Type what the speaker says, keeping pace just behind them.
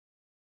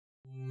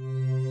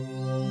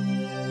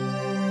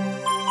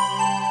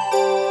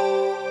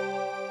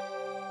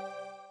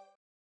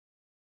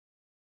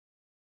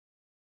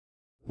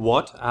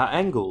What are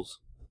angles?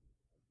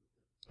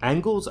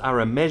 Angles are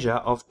a measure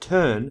of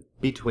turn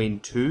between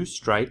two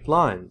straight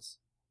lines.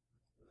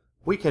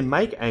 We can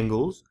make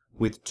angles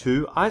with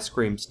two ice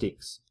cream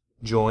sticks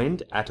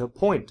joined at a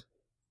point.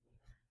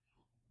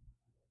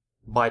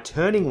 By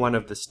turning one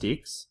of the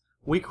sticks,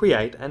 we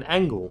create an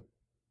angle.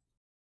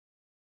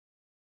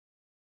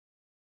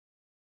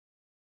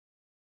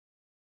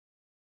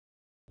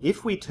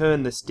 If we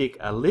turn the stick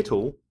a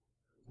little,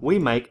 we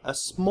make a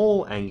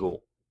small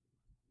angle.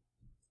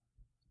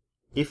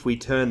 If we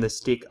turn the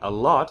stick a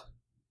lot,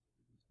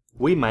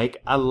 we make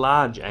a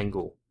large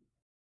angle.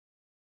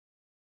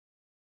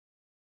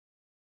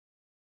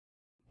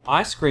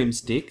 Ice cream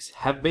sticks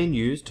have been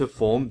used to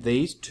form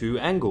these two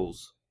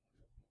angles.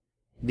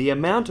 The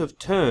amount of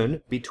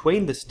turn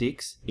between the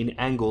sticks in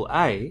angle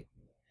A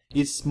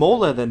is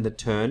smaller than the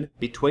turn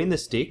between the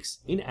sticks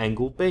in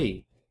angle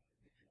B.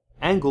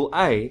 Angle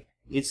A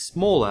is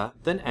smaller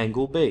than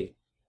angle B.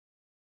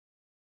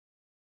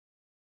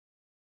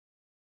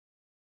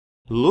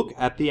 Look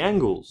at the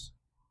angles.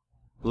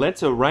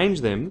 Let's arrange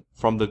them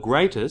from the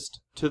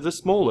greatest to the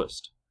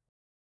smallest.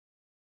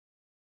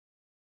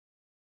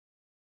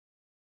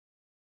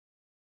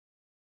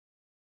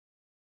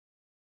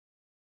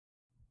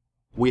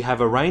 We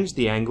have arranged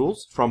the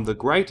angles from the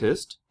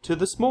greatest to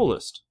the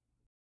smallest.